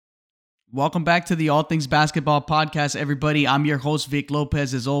Welcome back to the All Things Basketball Podcast, everybody. I'm your host, Vic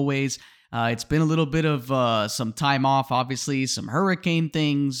Lopez, as always. It's been a little bit of some time off, obviously, some hurricane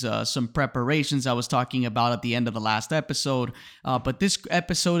things, some preparations I was talking about at the end of the last episode. But this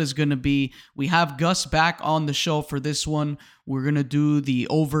episode is going to be, we have Gus back on the show for this one. We're going to do the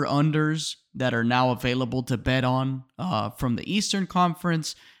over-unders that are now available to bet on from the Eastern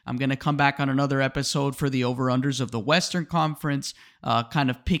Conference. I'm going to come back on another episode for the over-unders of the Western Conference, kind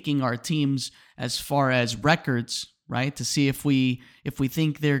of picking our teams as far as records, right? To see if we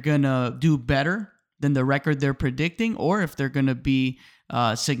think they're going to do better than the record they're predicting, or if they're going to be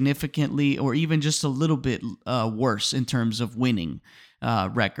significantly or even just a little bit worse in terms of winning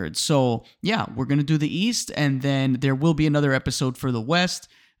records. So, yeah, we're going to do the East, and then there will be another episode for the West.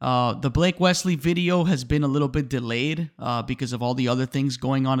 The Blake Wesley video has been a little bit delayed because of all the other things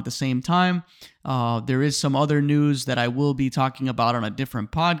going on at the same time. There is some other news that I will be talking about on a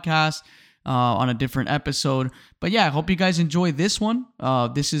different podcast, on a different episode. But yeah, I hope you guys enjoy this one.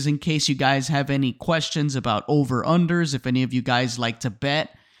 This is in case you guys have any questions about over-unders, if any of you guys like to bet.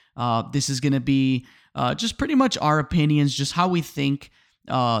 This is going to be just pretty much our opinions, just how we think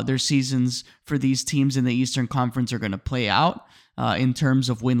their seasons for these teams in the Eastern Conference are going to play out. In terms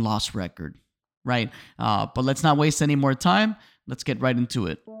of win-loss record, right? But let's not waste any more time. Let's get right into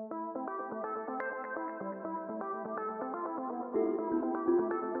it.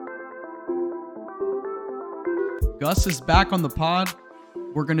 Gus is back on the pod.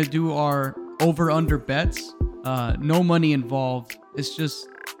 We're going to do our over-under bets. No money involved. It's just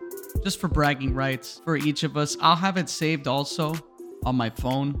for bragging rights for each of us. I'll have it saved also on my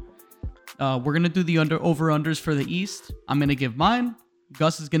phone. We're going to do the over-unders for the East. I'm going to give mine.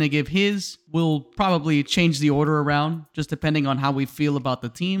 Gus is going to give his. We'll probably change the order around, just depending on how we feel about the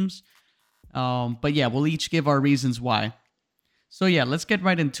teams. But yeah, we'll each give our reasons why. So yeah, let's get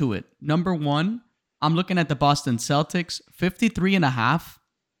right into it. Number one, I'm looking at the Boston Celtics, 53.5.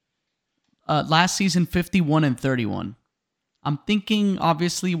 Last season, 51-31. I'm thinking,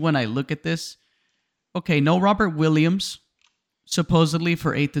 obviously, when I look at this, okay, no Robert Williams, supposedly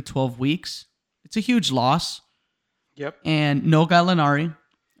for 8 to 12 weeks. It's a huge loss. Yep. And no Gallinari,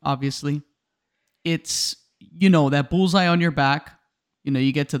 obviously. It's, that bullseye on your back.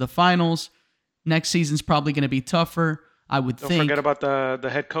 You get to the finals. Next season's probably going to be tougher, I would think. Don't forget about the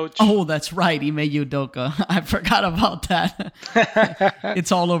head coach. Oh, that's right, Ime Udoka. I forgot about that.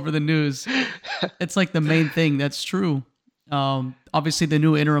 It's all over the news. It's like the main thing. That's true. Obviously, the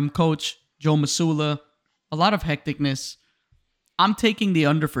new interim coach, Joe Mazzulla. A lot of hecticness. I'm taking the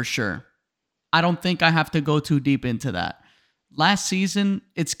under for sure. I don't think I have to go too deep into that. Last season,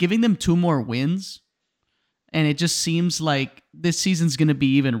 it's giving them 2 more wins, and it just seems like this season's going to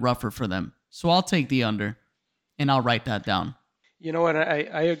be even rougher for them. So I'll take the under, and I'll write that down. You know what?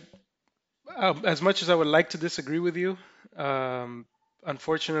 I as much as I would like to disagree with you,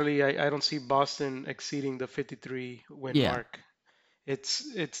 unfortunately, I don't see Boston exceeding the 53 win mark. It's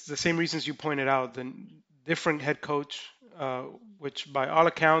the same reasons you pointed out. The different head coach. Which by all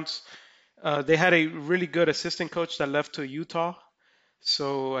accounts, they had a really good assistant coach that left to Utah.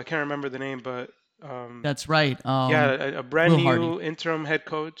 So I can't remember the name, but that's right. A brand new interim head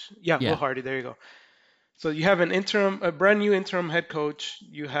coach. Yeah, Will Hardy. There you go. So you have a brand new interim head coach.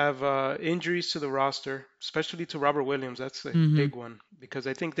 You have injuries to the roster, especially to Robert Williams. That's a big one because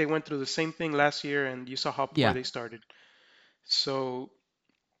I think they went through the same thing last year, and you saw how poor they started. So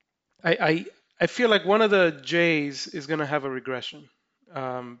I feel like one of the Jays is going to have a regression.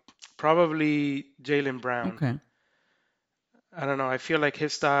 Probably Jaylen Brown. Okay. I don't know. I feel like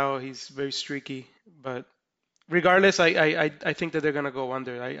his style, he's very streaky. But regardless, I think that they're going to go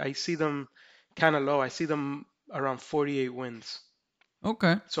under. I see them kind of low. I see them around 48 wins.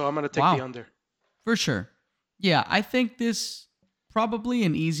 Okay. So I'm going to take the under. For sure. Yeah, I think this probably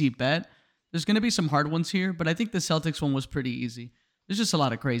an easy bet. There's going to be some hard ones here, but I think the Celtics one was pretty easy. There's just a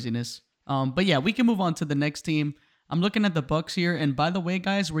lot of craziness. But yeah, we can move on to the next team. I'm looking at the Bucks here, and by the way,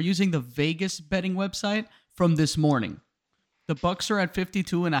 guys, we're using the Vegas betting website from this morning. The Bucks are at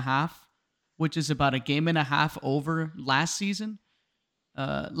 52.5, which is about a game and a half over last season.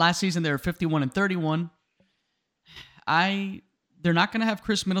 Last season they were 51-31. They're not gonna have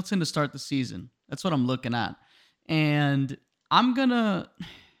Chris Middleton to start the season. That's what I'm looking at, and I'm gonna.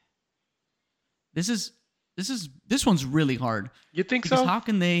 This one's really hard. You think because so? How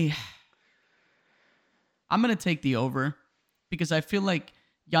can they? I'm going to take the over because I feel like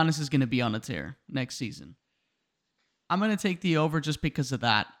Giannis is going to be on a tear next season. I'm going to take the over just because of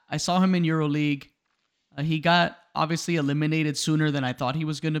that. I saw him in EuroLeague. He got obviously eliminated sooner than I thought he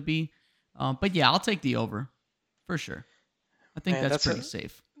was going to be. But yeah, I'll take the over for sure. I think that's pretty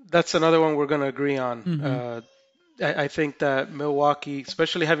safe. That's another one we're going to agree on. I think that Milwaukee,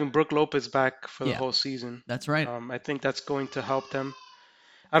 especially having Brook Lopez back for the whole season. That's right. I think that's going to help them.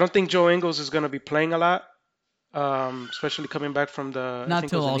 I don't think Joe Ingles is going to be playing a lot, especially coming back from the not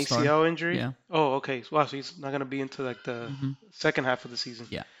till an ACL injury. Yeah. Oh, okay. Wow, so he's not going to be into like the second half of the season.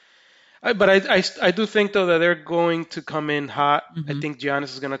 Yeah. But I do think though that they're going to come in hot. I think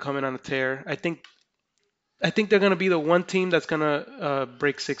Giannis is going to come in on a tear. I think they're going to be the one team that's going to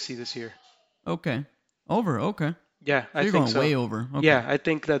break 60 this year. Okay. Over. Okay. Yeah, so I you're think going so. way over. Okay. Yeah, I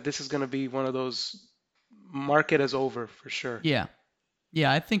think that this is going to be one of those mark it as over for sure. Yeah.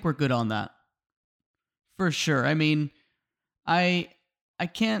 Yeah, I think we're good on that. For sure. I mean, I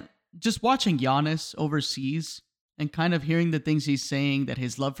can't just watching Giannis overseas and kind of hearing the things he's saying that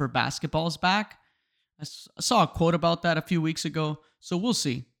his love for basketball is back. I saw a quote about that a few weeks ago, so we'll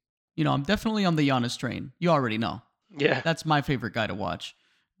see. I'm definitely on the Giannis train. You already know. Yeah. That's my favorite guy to watch.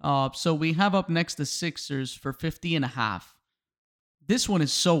 So we have up next the Sixers for 50.5. This one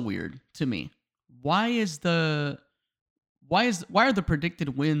is so weird to me. Why are the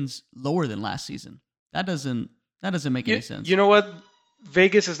predicted wins lower than last season? That doesn't make any sense. You know what?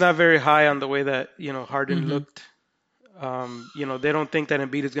 Vegas is not very high on the way that, Harden looked. They don't think that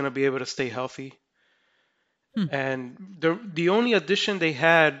Embiid is going to be able to stay healthy. And the only addition they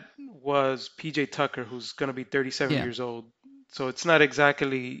had was PJ Tucker, who's going to be 37 years old. So it's not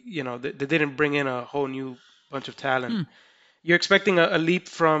exactly, they didn't bring in a whole new bunch of talent. You're expecting a leap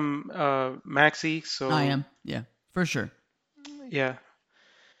from Maxey. So I am. Yeah, for sure. Yeah.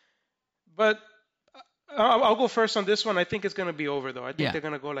 But I'll go first on this one. I think it's going to be over, though. I think they're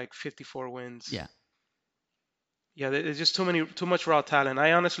going to go like 54 wins. Yeah. Yeah, there's just too much raw talent.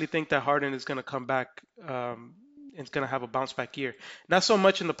 I honestly think that Harden is going to come back and is going to have a bounce back year. Not so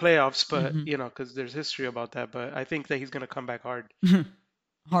much in the playoffs, but, because there's history about that. But I think that he's going to come back hard.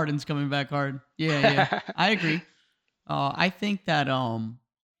 Harden's coming back hard. Yeah. I agree. I think that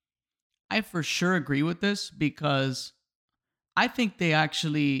I for sure agree with this because I think they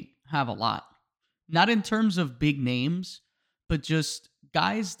actually have a lot. Not in terms of big names, but just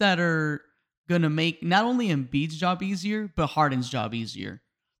guys that are going to make not only Embiid's job easier, but Harden's job easier.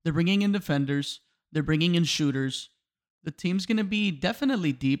 They're bringing in defenders. They're bringing in shooters. The team's going to be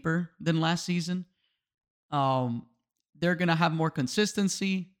definitely deeper than last season. They're going to have more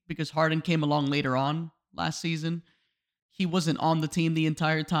consistency because Harden came along later on last season. He wasn't on the team the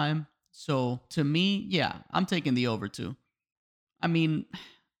entire time. So to me, yeah, I'm taking the over too. I mean,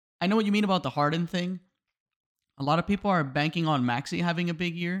 I know what you mean about the Harden thing. A lot of people are banking on Maxey having a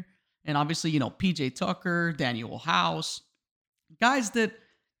big year. And obviously, PJ Tucker, Daniel House, guys that,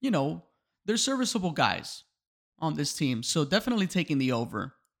 they're serviceable guys on this team. So definitely taking the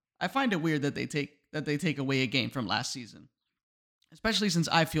over. I find it weird that they take away a game from last season, especially since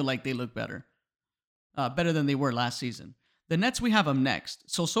I feel like they look better than they were last season. The Nets, we have them next.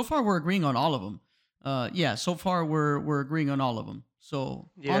 So far we're agreeing on all of them. So far we're agreeing on all of them.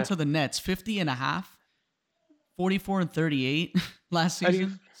 So on to the Nets, 50.5, 44-38 last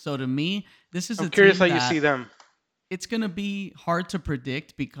season. So to me, this is I'm curious how you see them. It's going to be hard to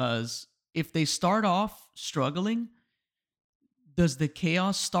predict because if they start off struggling, does the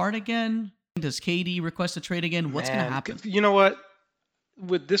chaos start again? Does KD request a trade again? What's going to happen? You know what?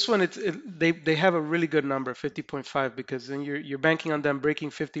 With this one, they have a really good number, 50.5, because then you're banking on them breaking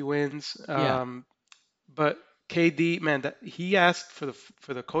 50 wins. But KD, man, he asked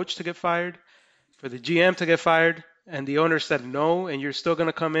for the coach to get fired, for the GM to get fired, and the owner said no, and you're still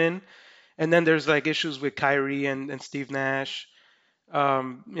gonna come in. And then there's like issues with Kyrie and Steve Nash.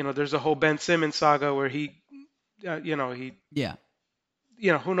 There's a whole Ben Simmons saga where he. Who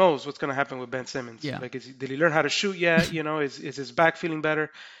knows what's gonna happen with Ben Simmons? Yeah. Like, did he learn how to shoot yet? Is his back feeling better?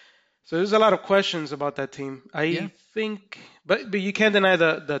 So there's a lot of questions about that team. I think, but you can't deny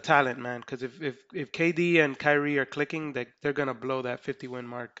the talent, man. Because if KD and Kyrie are clicking, they're gonna blow that 50 win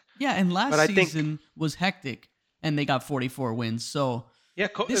mark. Yeah, and last season was hectic, and they got 44 wins. So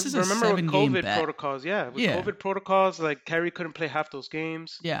this is remember a with 7-game COVID bet. protocols. COVID protocols, like Kyrie couldn't play half those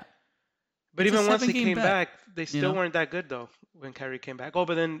games. Yeah, but even once he came back, they still weren't that good though. When Kyrie came back,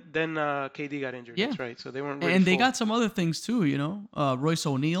 but then KD got injured. That's right. So they weren't. Really they got some other things too. Royce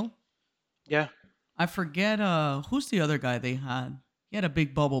O'Neal. Yeah. I forget who's the other guy they had. He had a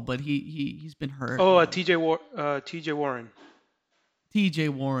big bubble, but he's been hurt. Oh, T.J. Warren. T.J.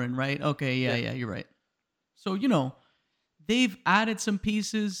 Warren, right? Okay, yeah, you're right. So they've added some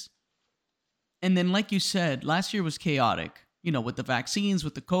pieces, and then like you said, last year was chaotic. With the vaccines,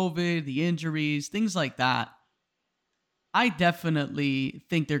 with the COVID, the injuries, things like that. I definitely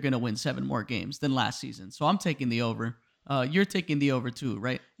think they're going to win 7 more games than last season. So I'm taking the over. You're taking the over too,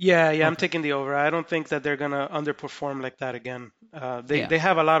 right? Yeah, okay. I'm taking the over. I don't think that they're gonna underperform like that again. They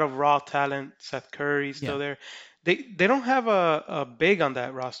have a lot of raw talent. Seth Curry still there. They don't have a big on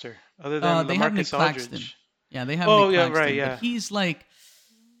that roster other than LaMarcus Aldridge. Yeah, they have. Nick Claxton, right. Yeah, but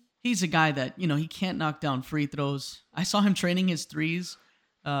he's a guy that he can't knock down free throws. I saw him training his threes,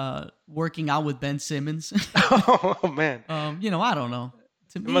 working out with Ben Simmons. Oh man. I don't know.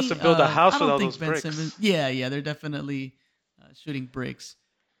 To me, must have built a house with all those bricks. Simmons, yeah, they're definitely shooting bricks.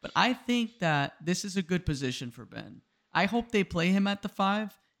 But I think that this is a good position for Ben. I hope they play him at the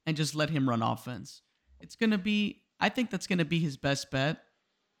 5 and just let him run offense. I think that's going to be his best bet.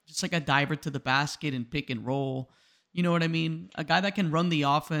 Just like a diver to the basket and pick and roll. You know what I mean? A guy that can run the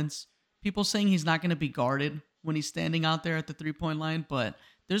offense. People saying he's not going to be guarded when he's standing out there at the 3-point line, but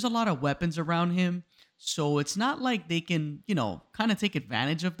there's a lot of weapons around him. So it's not like they can, kind of take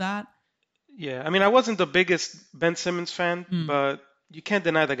advantage of that. Yeah, I mean, I wasn't the biggest Ben Simmons fan, but you can't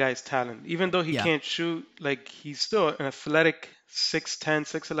deny the guy's talent. Even though he can't shoot, like he's still an athletic 6'10",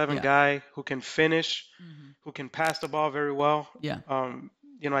 6'11" guy who can finish, who can pass the ball very well. Yeah.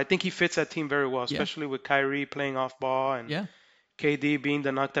 I think he fits that team very well, especially with Kyrie playing off ball and KD being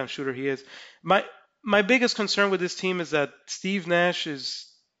the knockdown shooter he is. My biggest concern with this team is that Steve Nash is,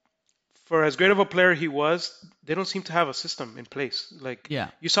 for as great of a player he was, they don't seem to have a system in place.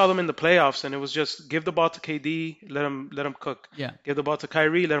 You saw them in the playoffs, and it was just give the ball to KD, let him cook. Yeah. Give the ball to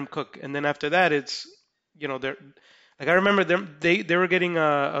Kyrie, let him cook. And then after that, it's they're like, I remember them. They were getting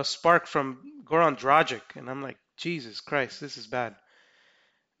a spark from Goran Dragic, and I'm like, Jesus Christ, this is bad.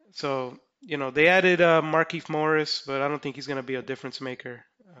 So they added Markieff Morris, but I don't think he's going to be a difference maker.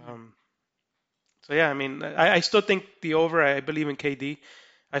 So yeah, I mean, I still think the over. I believe in KD.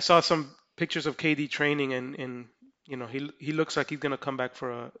 I saw some pictures of KD training, and he looks like he's gonna come back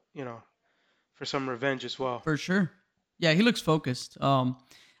for for some revenge as well. For sure. Yeah, he looks focused.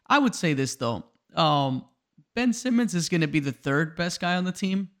 I would say this though. Ben Simmons is gonna be the third best guy on the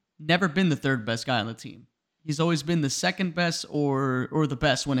team. Never been the third best guy on the team. He's always been the second best or the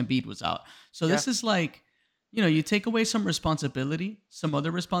best when Embiid was out. So this is like, you take away some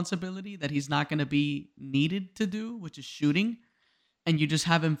other responsibility that he's not gonna be needed to do, which is shooting. And you just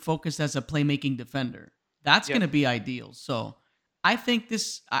have him focused as a playmaking defender. That's going to be ideal. So I think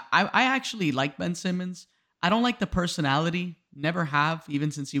I actually like Ben Simmons. I don't like the personality. Never have, even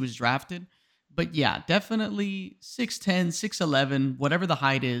since he was drafted. But yeah, definitely 6'10", 6'11", whatever the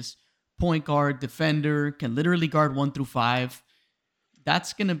height is. Point guard, defender, can literally guard 1 through 5.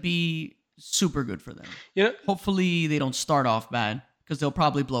 That's going to be super good for them. Hopefully they don't start off bad, because they'll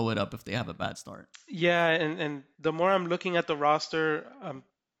probably blow it up if they have a bad start. Yeah, and the more I'm looking at the roster, I'm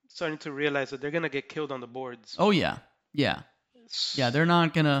starting to realize that they're going to get killed on the boards. Oh, yeah. Yeah, they're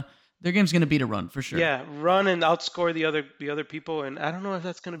not going to... Their game's going to be to run, for sure. Yeah, run and outscore the other people, and I don't know if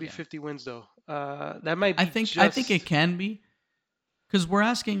that's going to be 50 wins, though. That might be I think it can be, because we're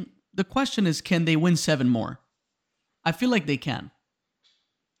asking... The question is, can they win 7 more? I feel like they can.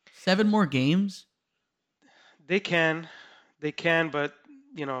 7 more games? They can, but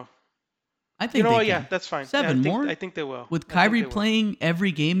I think they can. Yeah, that's fine. 7 more? I think they will. With Kyrie playing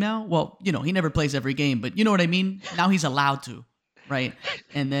every game now, well, he never plays every game, but you know what I mean? Now he's allowed to, right?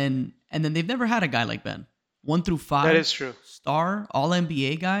 And then they've never had a guy like Ben. 1 through 5. That is true. Star, all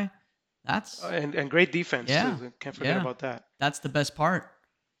NBA guy. That's and great defense too. Can't forget about that. That's the best part.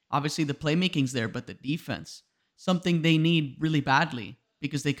 Obviously the playmaking's there, but the defense, something they need really badly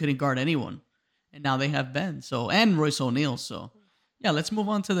because they couldn't guard anyone. And now they have Ben, and Royce O'Neal. So, yeah, let's move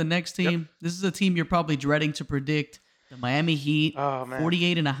on to the next team. Yep. This is a team you're probably dreading to predict. The Miami Heat,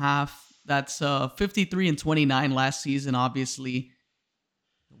 48.5. That's 53-29 last season, obviously.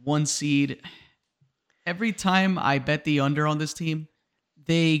 1 seed. Every time I bet the under on this team,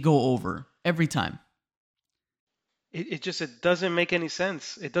 they go over. Every time. It doesn't make any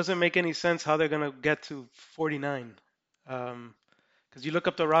sense. It doesn't make any sense how they're going to get to 49. Because you look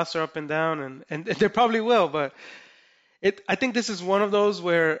up the roster up and down, and they probably will, but I think this is one of those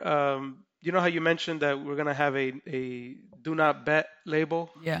where, you know how you mentioned that we're going to have a do not bet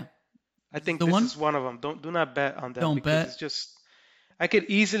label? Yeah. I think this is one of them. Do not bet on that. Don't bet. It's just, I could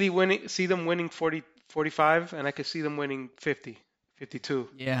easily see them winning 40, 45, and I could see them winning 50, 52.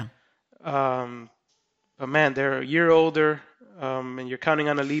 Yeah. But man, they're a year older, and you're counting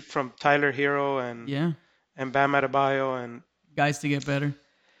on a leap from Tyler Hero and Bam Adebayo and guys to get better.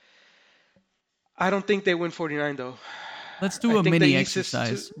 I don't think they win 49 though. Let's do a mini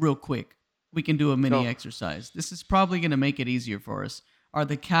exercise real quick. We can do a mini exercise. This is probably going to make it easier for us. Are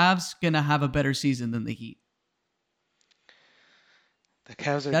the Cavs going to have a better season than the Heat? The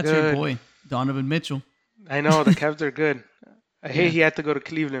Cavs are That's good. Your boy, Donovan Mitchell. I know the Cavs are good. I hate he had to go to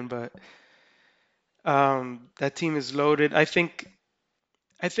Cleveland, but that team is loaded. I think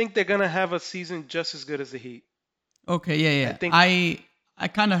they're gonna have a season just as good as the Heat. Okay, yeah. I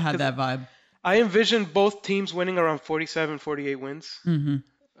kind of had that vibe. I envision both teams winning around 47, 48 wins.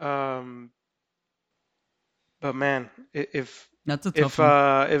 Mm-hmm. But man, if that's a tough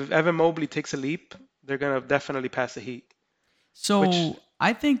one. If Evan Mobley takes a leap, they're gonna definitely pass the Heat. So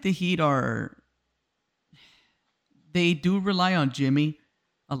I think the Heat they do rely on Jimmy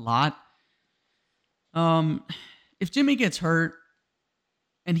a lot. If Jimmy gets hurt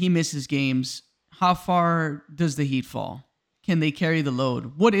and he misses games, how far does the Heat fall? Can they carry the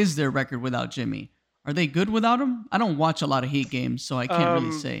load? What is their record without Jimmy? Are they good without him? I don't watch a lot of Heat games, so I can't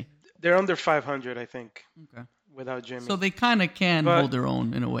really say. They're under 500, I think. Okay. Without Jimmy. So they kind of can hold their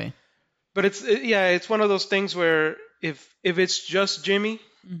own in a way. But it's one of those things where if it's just Jimmy,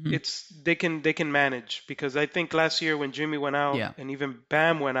 mm-hmm. they can manage, because I think last year when Jimmy went out and even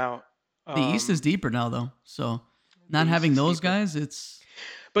Bam went out. The East is deeper now though, so not having those guys, it's.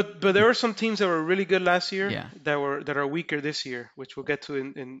 But there were some teams that were really good last year that are weaker this year, which we'll get to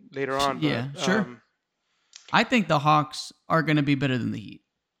in later on. Yeah, but, sure. I think the Hawks are going to be better than the Heat.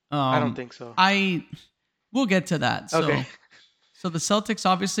 I don't think so. We'll get to that. So, okay. So the Celtics,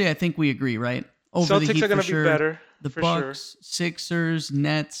 obviously, I think we agree, right? Over Celtics the Heat are going to be better. The Bucks, Sixers,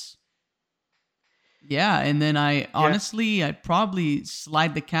 Nets. Yeah, and then I'd probably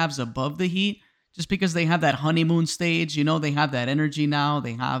slide the Cavs above the Heat just because they have that honeymoon stage. You know, they have that energy now.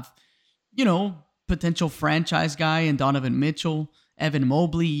 They have, potential franchise guy in Donovan Mitchell, Evan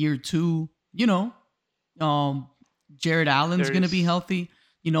Mobley, year 2. Jared Allen's going to be healthy.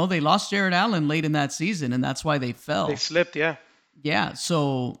 They lost Jared Allen late in that season, and that's why they fell. They slipped, yeah. Yeah,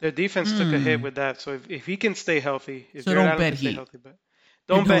 so... Their defense took a hit with that, so if he can stay healthy... So don't bet Heat.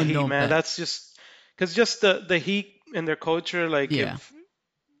 Don't bet Heat, man. That's just... Because just the Heat and their culture, if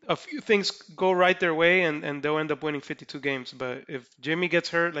a few things go right their way, and they'll end up winning 52 games. But if Jimmy gets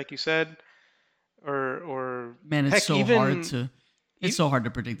hurt, like you said, or... Man, it's so hard to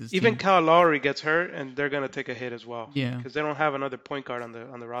predict this even team. Kyle Lowry gets hurt, and they're going to take a hit as well. Yeah. Because they don't have another point guard on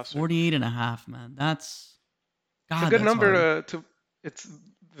the roster. 48.5, man. That's... God, it's a good number to... It's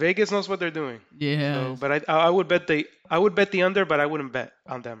Vegas knows what they're doing. Yeah. So, but I would bet the under, but I wouldn't bet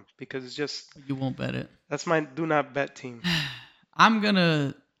on them because it's just... You won't bet it. That's my do not bet team. I'm going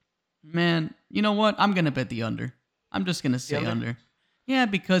to... Man, you know what? I'm going to bet the under. I'm just going to say under. Yeah,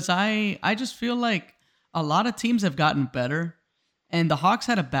 because I just feel like a lot of teams have gotten better. And the Hawks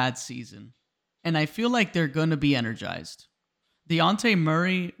had a bad season. And I feel like they're going to be energized. Dejounte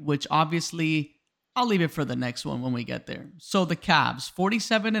Murray, which obviously, I'll leave it for the next one when we get there. So the Cavs,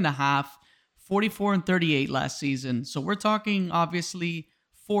 47.5, 44-38 last season. So we're talking, obviously,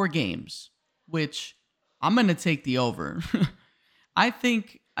 4 games, which I'm going to take the over. I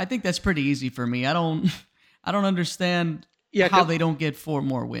think that's pretty easy for me. I don't understand how they don't get 4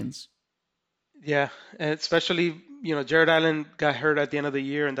 more wins. Yeah, and especially... Jared Allen got hurt at the end of the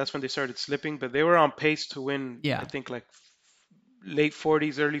year, and that's when they started slipping. But they were on pace to win, I think, late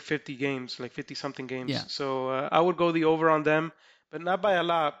 40s, early 50 games, 50-something games. Yeah. So I would go the over on them, but not by a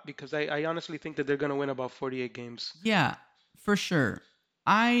lot, because I honestly think that they're going to win about 48 games. Yeah, for sure.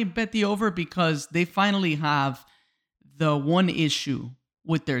 I bet the over because they finally have the one issue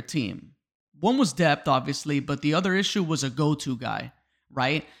with their team. One was depth, obviously, but the other issue was a go-to guy,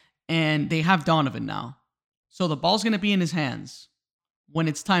 right? And they have Donovan now. So the ball's going to be in his hands when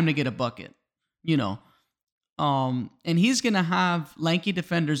it's time to get a bucket, and he's going to have lanky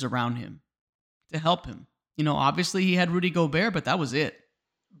defenders around him to help him. Obviously he had Rudy Gobert, but that was it.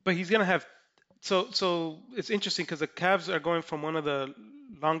 But he's going to have, so it's interesting because the Cavs are going from one of the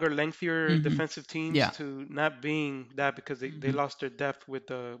longer, lengthier defensive teams to not being that because they lost their depth with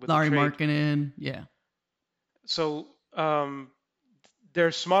the Larry trade. Markkinen, yeah. So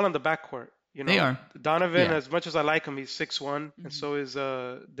they're small in the backcourt. They are. Donovan, as much as I like him, he's 6'1", and so is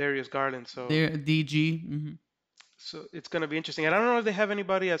Darius Garland. So they're DG. Mm-hmm. So it's going to be interesting. And I don't know if they have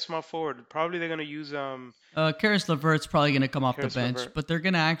anybody at small forward. Probably they're going to use... Karis LeVert's probably going to come off the bench, but they're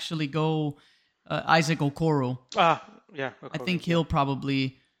going to actually go Isaac Okoro. Yeah. I think he'll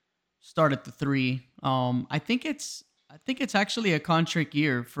probably start at the 3. I think it's actually a contract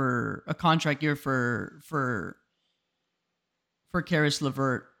year for Karis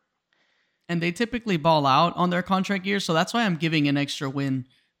LeVert. And they typically ball out on their contract year, so that's why I'm giving an extra win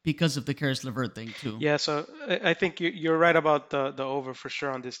because of the Karis LeVert thing too. Yeah, so I think you're right about the over for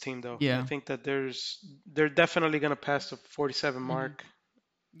sure on this team, though. Yeah, I think that they're definitely going to pass the 47 mark.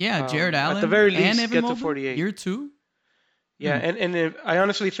 Yeah, Jared Allen at the very least and Evan get Mobley, to 48. Year 2. Yeah, and I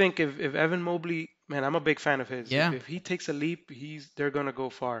honestly think if Evan Mobley man, I'm a big fan of his. Yeah. If he takes a leap, they're gonna go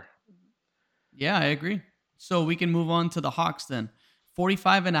far. Yeah, I agree. So we can move on to the Hawks then.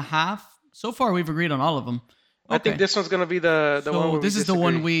 45.5. So far, we've agreed on all of them. Okay. I think this one's gonna be the one. So this is the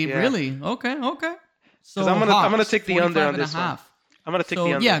one we really okay. So I'm gonna take the under on this one. I'm gonna take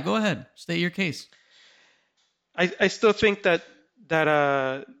the under. Yeah, go ahead. State your case. I still think that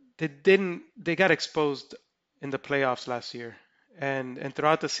they got exposed in the playoffs last year, and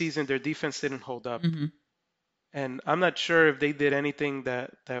throughout the season their defense didn't hold up. Mm-hmm. And I'm not sure if they did anything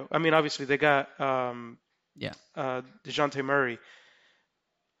that I mean, obviously they got DeJounte Murray,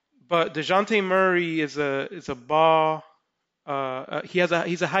 but DeJounte Murray is a ball. He's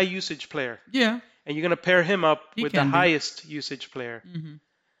a high usage player. Yeah. And you're gonna pair him up with the highest usage player. Mm-hmm.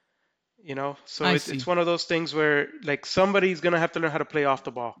 You know, so it's one of those things where like somebody's gonna have to learn how to play off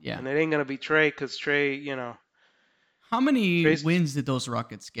the ball. Yeah. And it ain't gonna be Trae, because Trae, you know. How many wins did those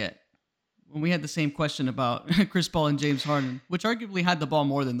Rockets get? When we had the same question about Chris Paul and James Harden, which arguably had the ball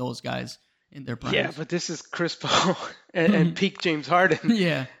more than those guys in their prime. Yeah, but this is Chris Paul and peak James Harden.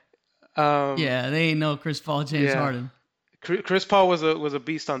 Yeah. Yeah, they ain't no Chris Paul, James Harden. Chris Paul was a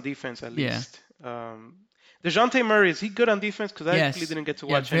beast on defense at least. Yeah. DeJounte Murray, is he good on defense? Because I actually didn't get to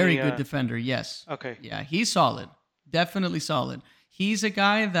watch. Very good defender. Yes. Okay. Yeah, he's solid. Definitely solid. He's a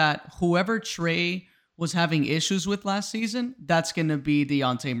guy that whoever Trae was having issues with last season, that's going to be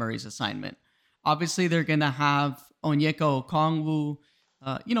DeJounte Murray's assignment. Obviously, they're going to have Onyeka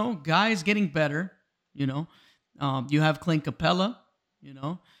Okongwu, guys getting better, you have Clint Capella,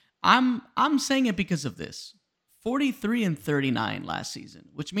 I'm saying it because of this. 43-39 last season,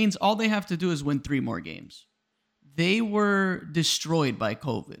 which means all they have to do is win 3 more games. They were destroyed by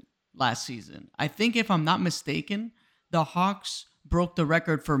COVID last season. I think if I'm not mistaken, the Hawks broke the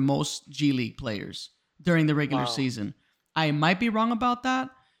record for most G League players during the regular season. I might be wrong about that.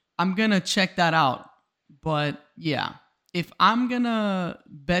 I'm going to check that out. But yeah, if I'm going to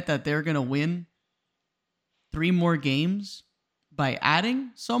bet that they're going to win 3 more games by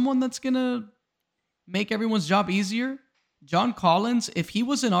adding someone that's going to make everyone's job easier, John Collins, if he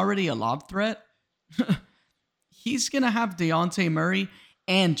wasn't already a lob threat, he's going to have DeJounte Murray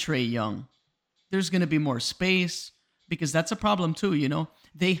and Trae Young. There's going to be more space because that's a problem too,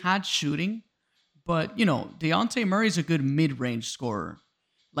 They had shooting, but, DeJounte Murray's a good mid-range scorer.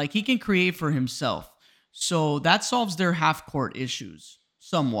 Like, he can create for himself. So that solves their half-court issues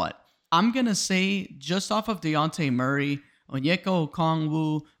somewhat. I'm going to say just off of DeJounte Murray, Onyeka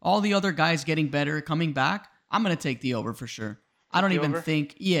Okongwu, all the other guys getting better, coming back, I'm going to take the over for sure. I don't even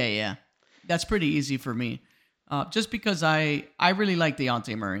think... Yeah. That's pretty easy for me. Just because I really like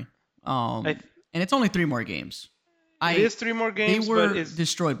DeJounte Murray. And it's only 3 more games. It is 3 more games, they were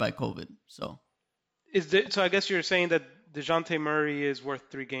destroyed by COVID. So I guess you're saying that DeJounte Murray is worth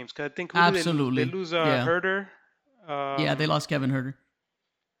 3 games. Because I think absolutely they lose Huerter. They lost Kevin Huerter.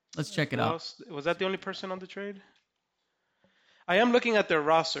 Let's check it out. Was that the only person on the trade? I am looking at their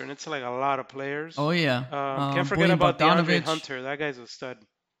roster, and it's like a lot of players. Oh, yeah. Can't forget about DeAndre Hunter. That guy's a stud.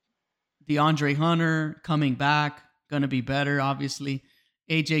 DeAndre Hunter coming back, going to be better, obviously.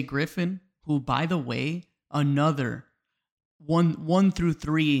 AJ Griffin, who, by the way, another 1 through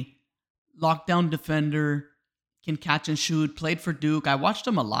 3 lockdown defender, can catch and shoot, played for Duke. I watched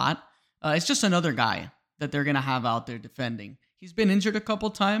him a lot. It's just another guy that they're going to have out there defending. He's been injured a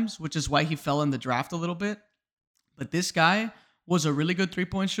couple times, which is why he fell in the draft a little bit. But this guy was a really good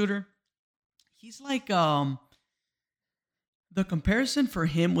 3-point shooter. He's like, the comparison for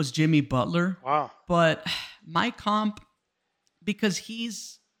him was Jimmy Butler. Wow. But my comp, because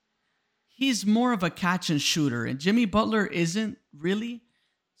he's more of a catch and shooter, and Jimmy Butler isn't really.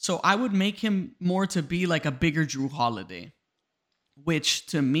 So I would make him more to be like a bigger Drew Holiday, which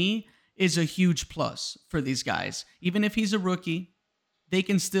to me is a huge plus for these guys. Even if he's a rookie, they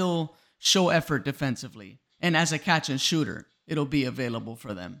can still show effort defensively. And as a catch and shooter, it'll be available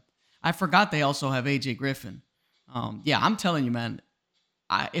for them. I forgot they also have AJ Griffin. I'm telling you, man,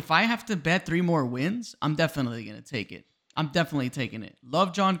 if I have to bet 3 more wins, I'm definitely going to take it. I'm definitely taking it.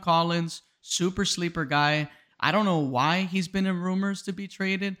 Love John Collins, super sleeper guy. I don't know why he's been in rumors to be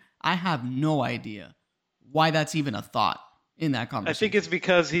traded. I have no idea why that's even a thought in that conversation. I think it's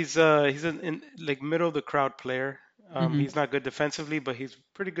because he's in like middle of the crowd player. He's not good defensively, but he's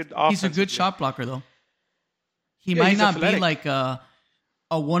pretty good offensively. He's a good shot blocker, though. He might not be like a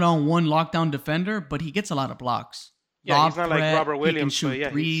one-on-one lockdown defender, but he gets a lot of blocks. Yeah, he's not like Robert Williams. He can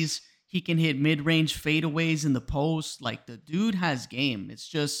shoot threes. He can hit mid-range fadeaways in the post. Like, the dude has game. It's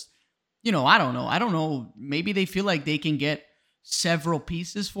just, I don't know. Maybe they feel like they can get several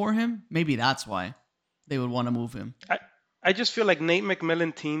pieces for him. Maybe that's why they would want to move him. I just feel like Nate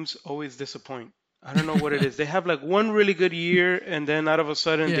McMillan teams always disappoint. I don't know what it is. They have like one really good year, and then out of a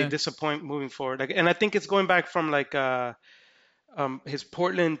sudden they disappoint moving forward. Like, and I think it's going back from like his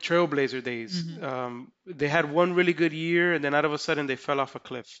Portland Trailblazer days. Mm-hmm. They had one really good year, and then out of a sudden they fell off a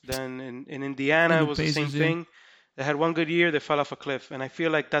cliff. Then in Indiana, it was the same thing. They had one good year, they fell off a cliff, and I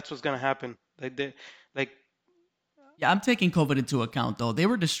feel like that's what's gonna happen. Yeah, I'm taking COVID into account though. They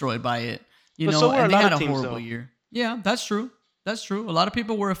were destroyed by it, but so and they had a horrible year. Yeah, that's true. That's true. A lot of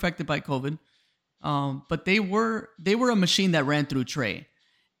people were affected by COVID, but they were a machine that ran through Trey.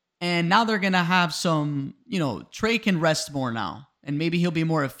 And now they're going to have some, Trey can rest more now. And maybe he'll be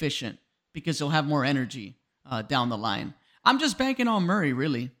more efficient because he'll have more energy down the line. I'm just banking on Murray,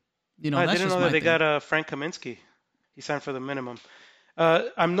 really. I didn't know that they got Frank Kaminsky. He signed for the minimum.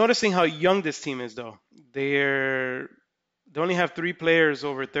 I'm noticing how young this team is, though. They only have 3 players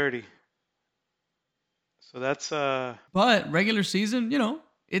over 30. So that's... But regular season,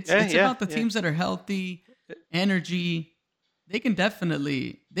 it's about the teams that are healthy, energy... They can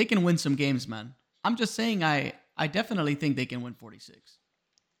win some games, man. I'm just saying I definitely think they can win 46.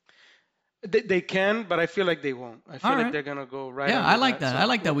 They can, but I feel like they won't. I feel like they're going to go right. Yeah, I like that. So I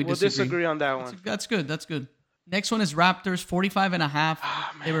like that we disagree. We'll disagree on that one. That's good. That's good. Next one is Raptors, 45.5.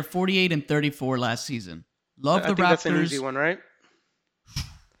 Oh, they were 48-34 last season. Love the Raptors. That's an easy one, right?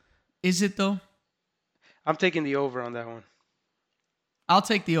 Is it, though? I'm taking the over on that one. I'll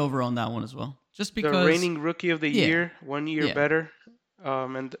take the over on that one as well. Just because the reigning rookie of the year, 1 year better,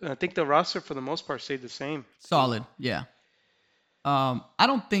 and I think the roster for the most part stayed the same. Solid, yeah. I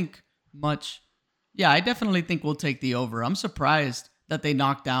don't think much. Yeah, I definitely think we'll take the over. I'm surprised that they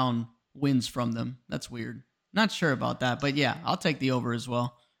knocked down wins from them. That's weird. Not sure about that, but yeah, I'll take the over as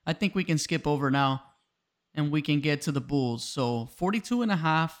well. I think we can skip over now, and we can get to the Bulls. So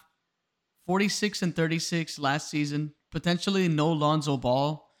 42.5, 46-36 last season. Potentially no Lonzo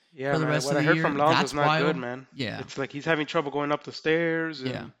Ball. Yeah, for the rest of the year. What I heard from Lonzo is not wild. Good, man. Yeah. It's like he's having trouble going up the stairs.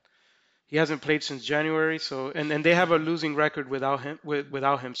 And he hasn't played since January. So and they have a losing record without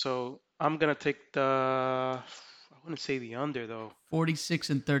him. So I'm gonna take I wouldn't say the under though.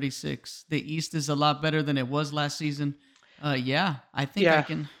 46-36. The East is a lot better than it was last season. I think I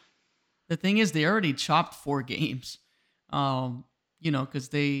can. The thing is, they already chopped 4 games. Because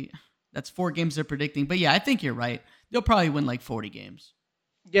that's 4 games they're predicting. But yeah, I think you're right. They'll probably win like 40 games.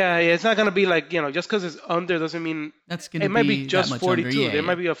 Yeah, it's not gonna be like just because it's under doesn't mean that's gonna. It might be just 42. Yeah, there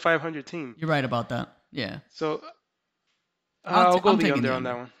might be a 500 team. You're right about that. Yeah. So I'll go the under on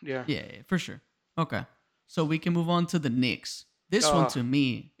that one. Yeah. Yeah, for sure. Okay, so we can move on to the Knicks. This one to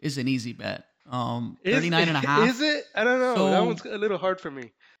me is an easy bet. 39.5. Is it? I don't know. That one's a little hard for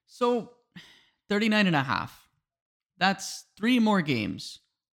me. So 39.5. That's 3 more games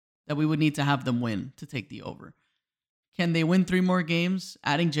that we would need to have them win to take the over. Can they win 3 more games,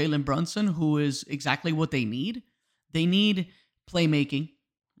 adding Jalen Brunson, who is exactly what they need? They need playmaking,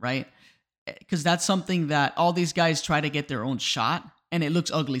 right? Because that's something that all these guys try to get their own shot, and it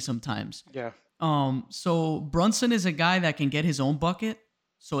looks ugly sometimes. Yeah. So Brunson is a guy that can get his own bucket,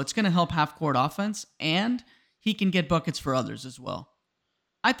 so it's going to help half-court offense, and he can get buckets for others as well.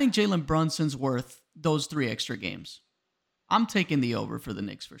 I think Jalen Brunson's worth those 3 extra games. I'm taking the over for the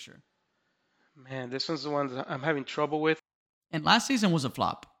Knicks for sure. Man, this one's the one that I'm having trouble with. And last season was a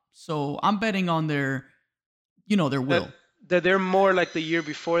flop. So I'm betting on their will. That they're more like the year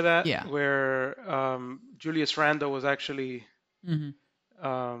before that, where Julius Randle was actually,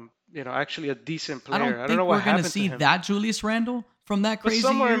 actually a decent player. I don't know what happened to him. We're going to see that Julius Randle from that crazy but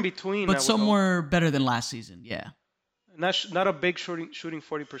somewhere year, in between. But somewhere better than last season, yeah. Not a big shooting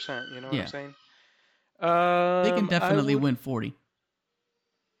 40%, you know what I'm saying? They can definitely win 40.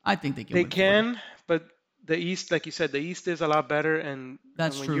 I think they can. They can, but the East, like you said, the East is a lot better, and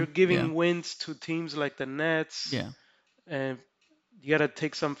that's when true. You're giving wins to teams like the Nets, and you got to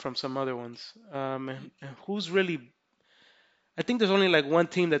take some from some other ones. And who's really? I think there's only like one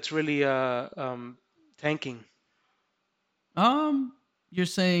team that's really tanking. You're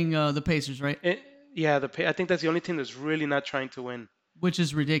saying the Pacers, right? I think that's the only team that's really not trying to win. Which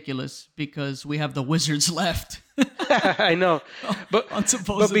is ridiculous because we have the Wizards left. I know, but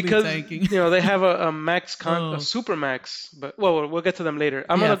because tanking. They have a max a super max. But we'll get to them later.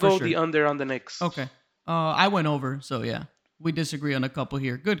 I'm gonna go the under on the Knicks. Okay. I went over, so yeah, we disagree on a couple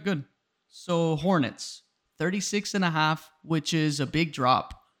here. Good. So Hornets 36.5, which is a big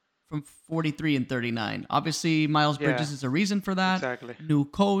drop from 43-39. Obviously, Miles Bridges is a reason for that. Exactly. New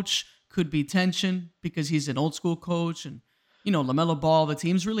coach, could be tension because he's an old school coach and. LaMelo Ball, the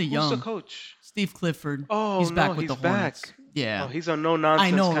team's really young. Who's the coach? Steve Clifford. Oh, he's back with the Hornets. Yeah. Oh, he's a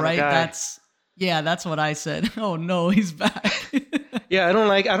no-nonsense I know, kind right? of guy. That's what I said. Oh, no, he's back. Yeah, I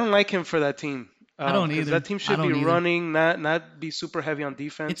don't like him for that team. I don't either. That team should be running, not be super heavy on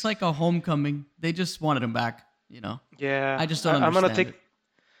defense. It's like a homecoming. They just wanted him back, Yeah. I just don't understand.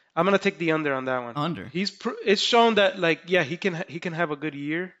 I'm gonna take the under on that one. Under. It's shown that he can have a good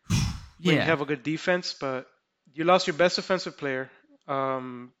year. When you have a good defense, but you lost your best offensive player,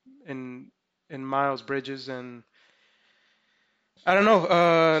 in Miles Bridges, and I don't know.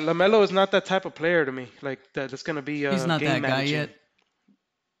 LaMelo is not that type of player to me. Like that's gonna be he's not game that guy yet.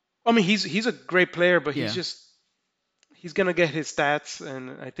 I mean, he's a great player, but he's gonna get his stats,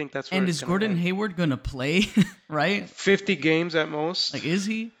 and I think that's where. And is Gordon Hayward gonna play? Right? 50 games at most. Like, is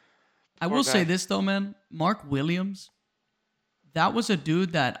he? I will say this though, man. Mark Williams, that was a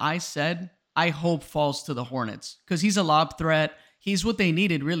dude that I said I hope falls to the Hornets because he's a lob threat. He's what they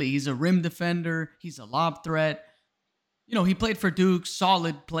needed, really. He's a rim defender. He's a lob threat. He played for Duke,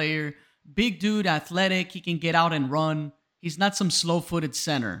 solid player, big dude, athletic. He can get out and run. He's not some slow-footed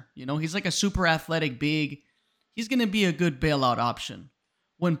center. He's like a super athletic big. He's going to be a good bailout option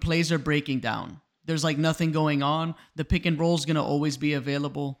when plays are breaking down. There's like nothing going on. The pick and roll is going to always be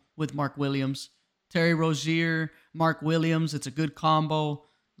available with Mark Williams. Terry Rozier, Mark Williams, it's a good combo.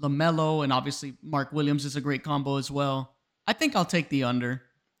 LaMelo, and obviously Mark Williams is a great combo as well. I think I'll take the under.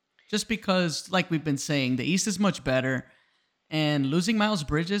 Just because, like we've been saying, the East is much better. And losing Miles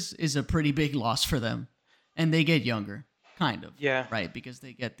Bridges is a pretty big loss for them. And they get younger, kind of. Yeah. Right, because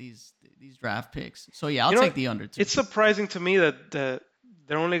they get these draft picks. So, yeah, I'll take the under, too. It's surprising to me that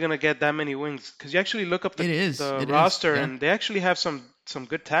they're only going to get that many wings. Because you actually look up the roster, and they actually have some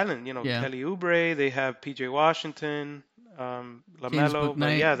good talent. Kelly Oubre, they have P.J. Washington, LaMelo.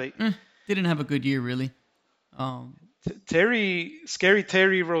 But yeah, they didn't have a good year, really. Scary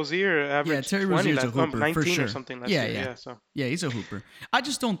Terry Rozier averaged Terry 20, Rozier's a hooper, 19 for sure. or something last year. Yeah, he's a hooper. I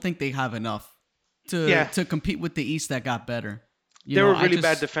just don't think they have enough to compete with the East that got better. They were really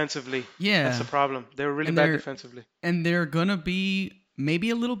bad defensively. Yeah. That's the problem. They were really bad defensively. And they're going to be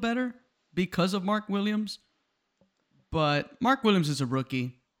maybe a little better because of Mark Williams. But Mark Williams is a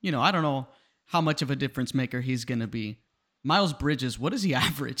rookie. I don't know how much of a difference maker he's going to be. Miles Bridges, what does he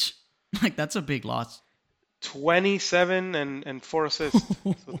average? Like, that's a big loss. 27 and 4 assists.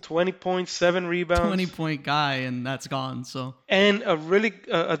 So 20 points, 7 rebounds. 20-point guy, and that's gone. So and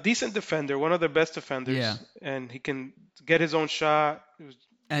a decent defender, one of their best defenders. Yeah. And he can get his own shot. He was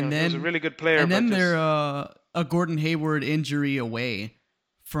a really good player. And then they're a Gordon Hayward injury away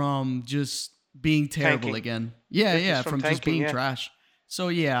from just being terrible tanking. Again. Yeah, from tanking, just being trash. So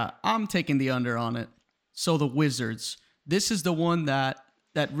yeah, I'm taking the under on it. So the Wizards. This is the one that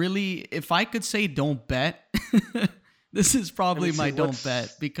really, if I could say don't bet, this is probably my don't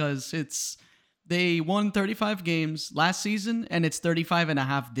bet, because they won 35 games last season and it's 35 and a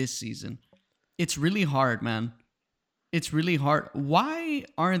half this season. It's really hard, man. It's really hard. Why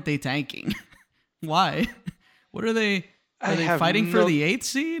aren't they tanking? Why? What are they? Are they fighting for the 8th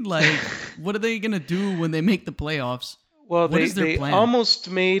seed? Like, what are they going to do when they make the playoffs? Well, they almost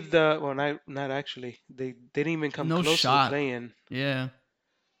made not actually. They didn't even come close to the play-in. Yeah.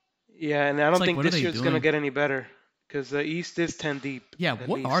 Yeah, and I don't think this year's going to get any better because the East is 10 deep. Yeah,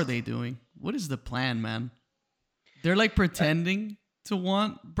 what are they doing? What is the plan, man? They're like pretending to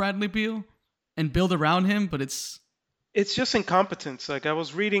want Bradley Beal and build around him, but it's just incompetence. Like, I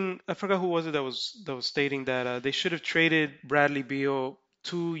was reading, I forgot who was it that was stating that they should have traded Bradley Beal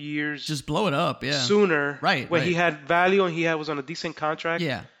 2 years. Just blow it up, sooner. Right. When he had value and he was on a decent contract.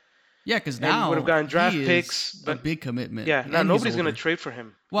 Yeah. Yeah, because now he would have gotten draft picks, but a big commitment. Yeah, now nobody's going to trade for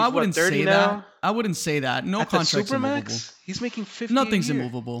him. Well, I wouldn't say that. I wouldn't say that. No contract's immovable. He's making 50. Nothing's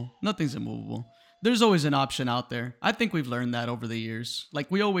immovable. There's always an option out there. I think we've learned that over the years.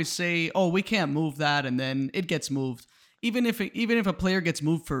 Like, we always say, "Oh, we can't move that," and then it gets moved. Even if a player gets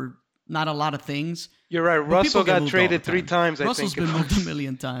moved for not a lot of things. You're right. Russell got traded 3 times. Russell's been moved a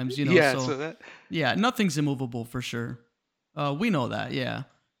million times. Yeah, nothing's immovable for sure. We know that. Yeah.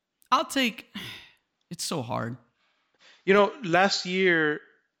 I'll take. It's so hard. Last year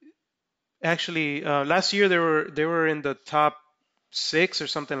they were in the top 6 or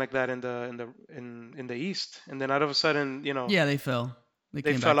something like that in the East, and then out of a sudden, Yeah, they fell.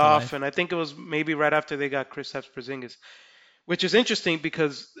 They fell off, and I think it was maybe right after they got Kristaps Porzingis, which is interesting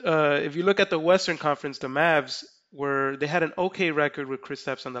because if you look at the Western Conference, the Mavs they had an okay record with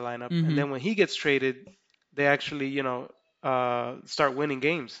Kristaps on the lineup, and then when he gets traded, they actually start winning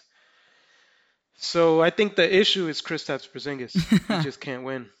games. So I think the issue is Kristaps Porzingis. He just can't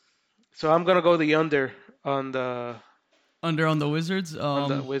win. So I'm gonna go the under on the Wizards. On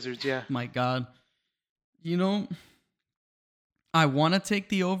the Wizards, yeah. My God, I want to take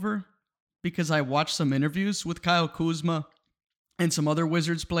the over because I watched some interviews with Kyle Kuzma and some other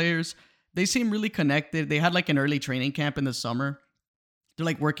Wizards players. They seem really connected. They had like an early training camp in the summer. They're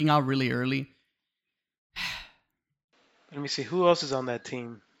like working out really early. Let me see. Who else is on that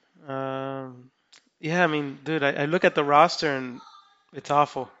team? Yeah, I mean, dude, I look at the roster and it's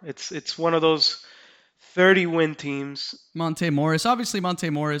awful. It's one of those 30-win teams. Monte Morris. Obviously, Monte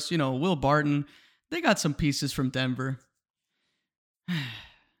Morris, Will Barton. They got some pieces from Denver.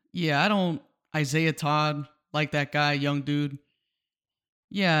 Yeah, I don't... Isaiah Todd, like that guy, young dude.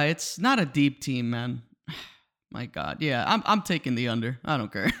 Yeah, it's not a deep team, man. My God. Yeah, I'm taking the under. I don't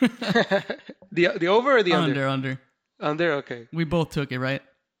care. The over or the under? Under. Under, okay. We both took it, right?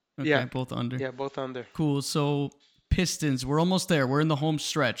 Okay, yeah. Both under. Yeah, both under. Cool. So Pistons, we're almost there. We're in the home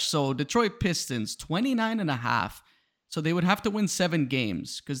stretch. So Detroit Pistons, 29.5. So they would have to win 7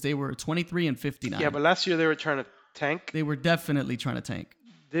 games because they were 23-59. Yeah, but last year they were trying to tank. They were definitely trying to tank.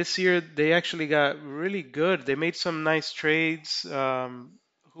 This year they actually got really good. They made some nice trades.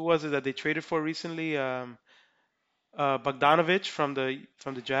 Who was it that they traded for recently? Bogdanovich from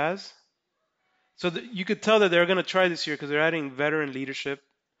the Jazz. So you could tell that they're going to try this year because they're adding veteran leadership.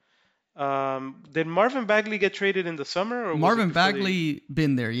 Did Marvin Bagley get traded in the summer? Or Marvin Bagley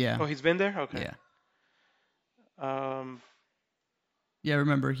been there, yeah. Oh, he's been there? Okay. Yeah. Yeah,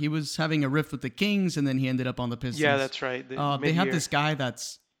 remember, he was having a rift with the Kings, and then he ended up on the Pistons. Yeah, that's right. They have this guy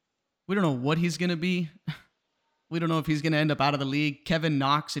we don't know what he's going to be. We don't know if he's going to end up out of the league. Kevin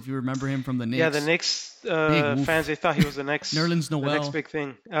Knox, if you remember him from the Knicks. Yeah, the Knicks fans, they thought he was the next Nerlens Noel. The next big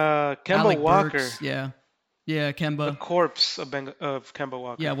thing. Kemba Alec Walker. Burks, yeah, Kemba. The corpse of Kemba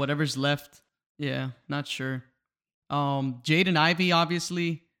Walker. Yeah, whatever's left. Yeah, not sure. Jaden Ivey,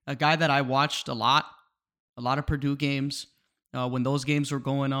 obviously, a guy that I watched a lot of Purdue games when those games were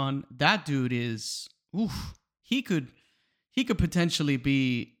going on. That dude is, he could potentially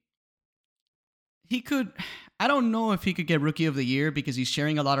be, I don't know if he could get Rookie of the Year because he's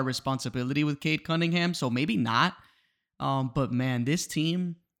sharing a lot of responsibility with Cade Cunningham, so maybe not. But man, this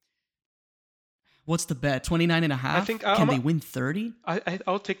team, what's the bet? 29.5? I think can they win 30?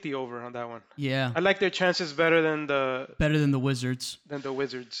 I'll take the over on that one. Yeah. I like their chances better than the Wizards.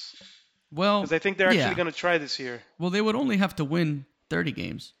 Well, because I think they're actually going to try this year. Well, they would only have to win 30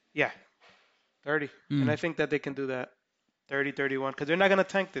 games. Yeah, 30. And I think that they can do that, 30, 31, because they're not going to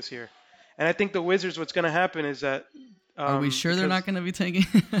tank this year. And I think the Wizards, what's going to happen is that... Are we sure they're not going to be tanking?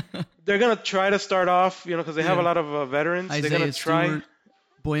 They're going to try to start off, because they have a lot of veterans. Isaiah they're going to try... Stewart,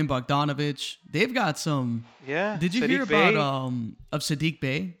 Bojan Bogdanovic. They've got some... Yeah. Did you hear about of Saddiq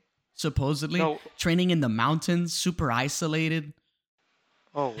Bey? Supposedly training in the mountains, super isolated.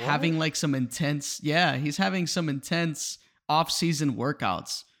 Oh, what? Having like some intense... Yeah, he's having some intense off-season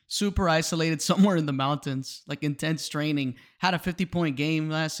workouts. Super isolated somewhere in the mountains. Like intense training. Had a 50-point game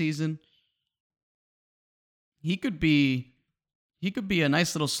last season. He could be a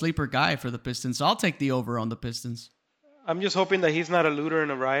nice little sleeper guy for the Pistons. So I'll take the over on the Pistons. I'm just hoping that he's not a looter in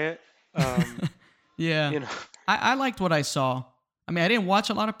a riot. Yeah. I liked what I saw. I mean, I didn't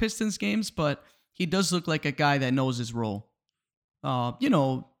watch a lot of Pistons games, but he does look like a guy that knows his role.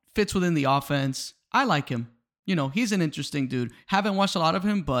 Fits within the offense. I like him. He's an interesting dude. Haven't watched a lot of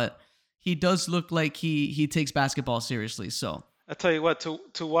him, but he does look like he takes basketball seriously. So I tell you what,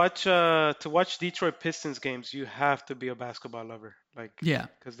 to watch Detroit Pistons games, you have to be a basketball lover.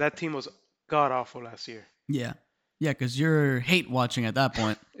 Because that team was god awful last year. Yeah, because you're hate watching at that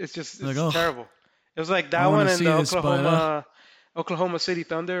point. It's terrible. It was like that one and the Oklahoma City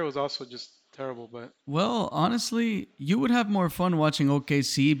Thunder was also just terrible. But well, honestly, you would have more fun watching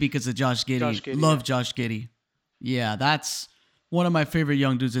OKC because of Josh Giddey. Love Josh Giddey. Yeah, that's one of my favorite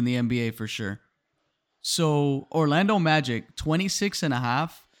young dudes in the NBA for sure. So Orlando Magic,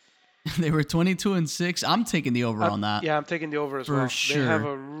 26.5. They were 22-6. I'm taking the over on that. Yeah, I'm taking the over as well. Sure. They have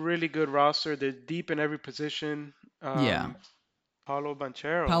a really good roster. They're deep in every position. Paolo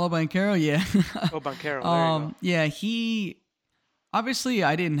Banchero, yeah. Banchero. There you go. Yeah, he obviously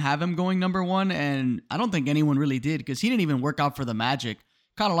I didn't have him going number 1, and I don't think anyone really did because he didn't even work out for the Magic.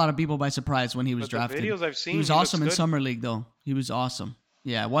 Caught a lot of people by surprise when he was drafted. The videos I've seen, he was awesome in Summer League, though. He was awesome.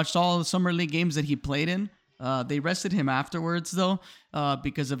 Yeah, I watched all the Summer League games that he played in. They rested him afterwards, though,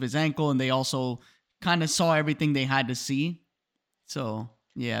 because of his ankle, and they also kind of saw everything they had to see. So,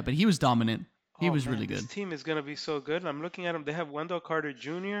 yeah, but he was dominant. He was really good. This team is going to be so good. I'm looking at them. They have Wendell Carter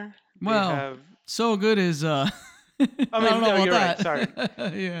Jr. So good is... I don't know you're about right. that.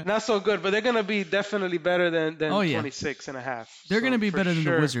 Sorry. Yeah. Not so good, but they're going to be definitely better than 26.5. They're going to be better than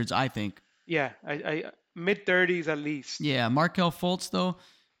the Wizards, I think. Yeah, I mid-30s at least. Yeah, Markelle Fultz, though,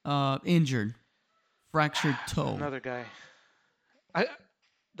 injured. Fractured toe. Another guy.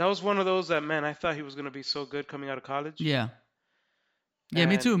 That was one of those that, man, I thought he was going to be so good coming out of college. Yeah. Yeah,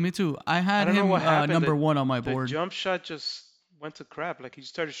 me too. Me too. I had him number one on my board. The jump shot just went to crap. Like he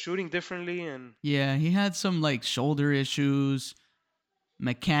started shooting differently, and yeah, he had some like shoulder issues,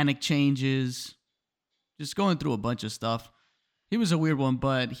 mechanic changes, just going through a bunch of stuff. He was a weird one,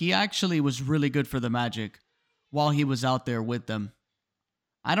 but he actually was really good for the Magic while he was out there with them.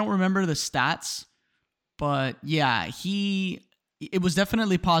 I don't remember the stats, but yeah, it was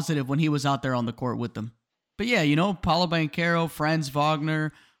definitely positive when he was out there on the court with them. But yeah, Paolo Banchero, Franz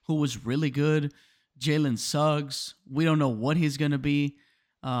Wagner, who was really good, Jalen Suggs. We don't know what he's going to be.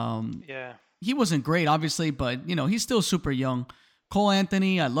 Yeah. He wasn't great, obviously, but, he's still super young. Cole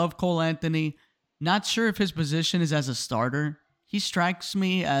Anthony, I love Cole Anthony. Not sure if his position is as a starter. He strikes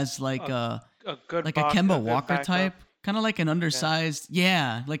me as like a Kemba Walker type. Kind of like an undersized,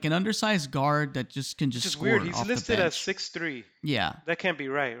 like an undersized guard that just can just score. Weird. He's listed as 6'3". Yeah. That can't be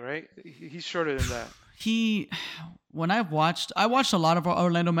right? He's shorter than that. I watched a lot of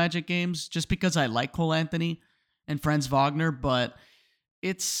Orlando Magic games just because I like Cole Anthony and Franz Wagner, but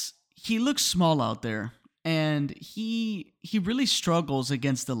he looks small out there, and he really struggles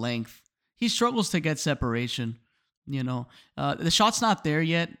against the length. He struggles to get separation. The shot's not there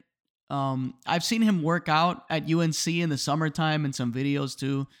yet. I've seen him work out at UNC in the summertime in some videos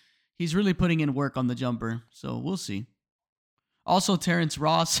too. He's really putting in work on the jumper, so we'll see. Also, Terrence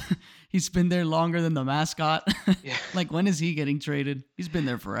Ross, he's been there longer than the mascot. Yeah. Like, when is he getting traded? He's been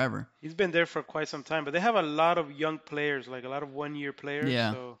there forever. He's been there for quite some time, but they have a lot of young players, like a lot of one-year players.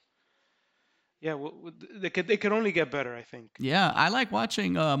 Yeah. So, yeah, they could only get better, I think. Yeah, I like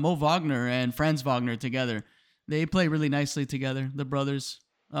watching Mo Wagner and Franz Wagner together. They play really nicely together, the brothers.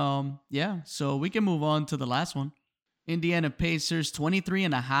 So we can move on to the last one. Indiana Pacers,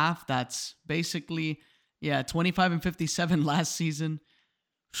 23.5. That's basically, 25-57 last season.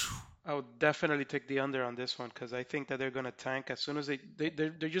 I would definitely take the under on this one because I think that they're going to tank as soon as they're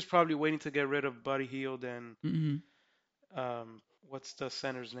just probably waiting to get rid of Buddy Hield and what's the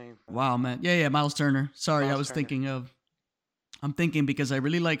center's name? Wow, man. Yeah, Miles Turner. Sorry, I'm thinking because I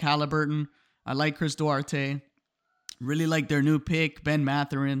really like Halliburton. I like Chris Duarte. Really like their new pick, Ben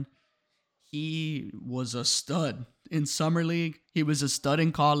Mathurin. He was a stud in Summer League. He was a stud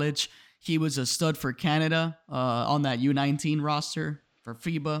in college. He was a stud for Canada on that U19 roster for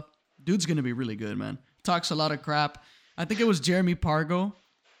FIBA. Dude's going to be really good, man. Talks a lot of crap. I think it was Jeremy Pargo.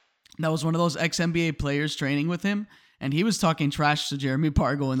 That was one of those ex-NBA players training with him. And he was talking trash to Jeremy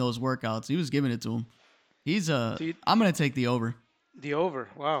Pargo in those workouts. He was giving it to him. I'm going to take the over. The over?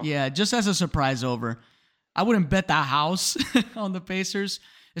 Wow. Yeah, just as a surprise over. I wouldn't bet the house on the Pacers,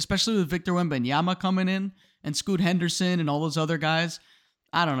 especially with Victor Wembanyama coming in and Scoot Henderson and all those other guys.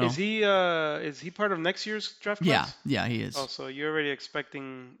 I don't know. Is he part of next year's draft class? Yeah, he is. Oh, so you're already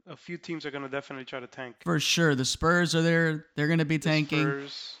expecting a few teams are going to definitely try to tank. For sure. The Spurs are there. They're going to be tanking.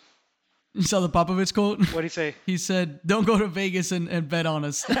 Spurs. You saw the Popovich quote? What'd he say? He said, "Don't go to Vegas and bet on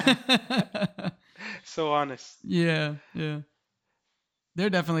us." So honest. Yeah. They're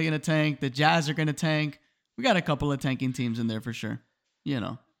definitely going to tank. The Jazz are going to tank. We got a couple of tanking teams in there for sure.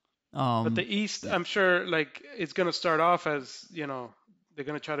 But the East, I'm sure, it's going to start off as, they're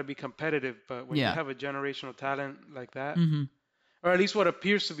going to try to be competitive. But when you have a generational talent like that, or at least what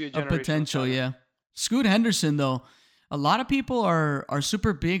appears to be a potential talent. Yeah. Scoot Henderson, though, a lot of people are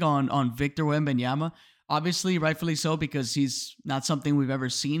super big on Victor Wembanyama. Obviously, rightfully so, because he's not something we've ever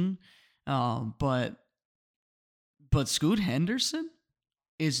seen. But Scoot Henderson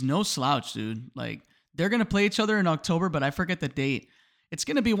is no slouch, dude. Like, they're going to play each other in October, but I forget the date. It's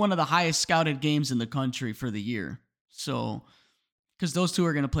going to be one of the highest scouted games in the country for the year. So, because those two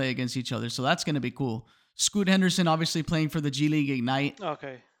are going to play against each other. So that's going to be cool. Scoot Henderson obviously playing for the G League Ignite.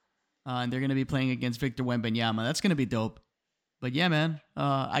 Okay. And they're going to be playing against Victor Wembanyama. That's going to be dope. But yeah, man,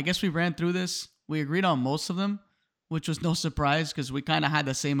 I guess we ran through this. We agreed on most of them, which was no surprise because we kind of had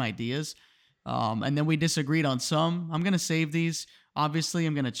the same ideas. And then we disagreed on some. I'm going to save these. Obviously,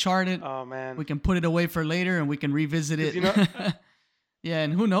 I'm going to chart it. Oh, man. We can put it away for later and we can revisit it. Yeah,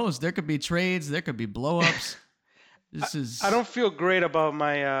 and who knows? There could be trades. There could be blow-ups. I don't feel great about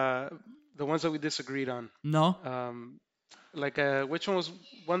my the ones that we disagreed on. No? Which one was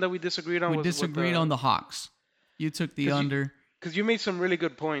one that we disagreed on? We disagreed on the Hawks. You took the under. Because you made some really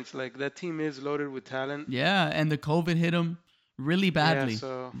good points. Like, that team is loaded with talent. Yeah, and the COVID hit them really badly.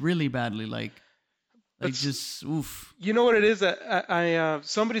 Yeah, really badly. Oof. You know what it is? I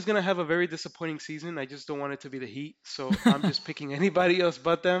somebody's going to have a very disappointing season. I just don't want it to be the Heat. So I'm just picking anybody else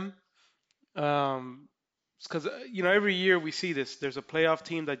but them. Because, every year we see this. There's a playoff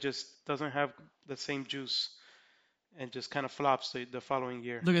team that just doesn't have the same juice and just kind of flops the following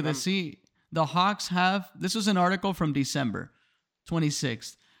year. Look at this. See, the Hawks have, this was an article from December.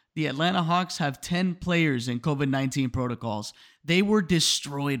 26th. The Atlanta Hawks have 10 players in COVID-19 protocols. They were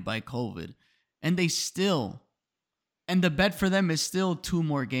destroyed by COVID. And the bet for them is still 2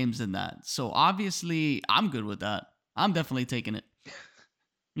 more games than that. So obviously, I'm good with that. I'm definitely taking it.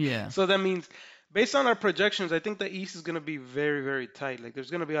 Yeah. So that means, based on our projections, I think the East is going to be very, very tight. Like,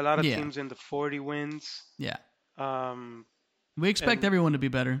 there's going to be a lot of teams in the 40 wins. Yeah. We expect everyone to be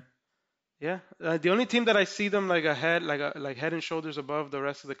better. Yeah. The only team that I see them like ahead, like head and shoulders above the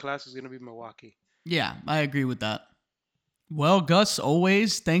rest of the class is going to be Milwaukee. Yeah, I agree with that. Well, Gus,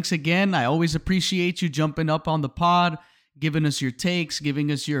 always, thanks again. I always appreciate you jumping up on the pod, giving us your takes,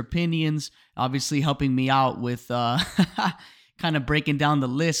 giving us your opinions, obviously helping me out with kind of breaking down the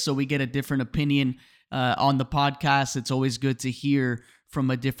list so we get a different opinion on the podcast. It's always good to hear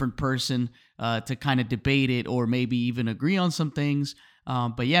from a different person to kind of debate it or maybe even agree on some things.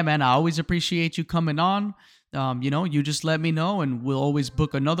 But yeah, man, I always appreciate you coming on. You just let me know and we'll always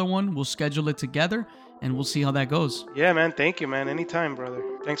book another one. We'll schedule it together and we'll see how that goes. Yeah, man. Thank you, man. Anytime, brother.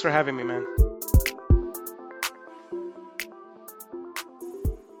 Thanks for having me, man.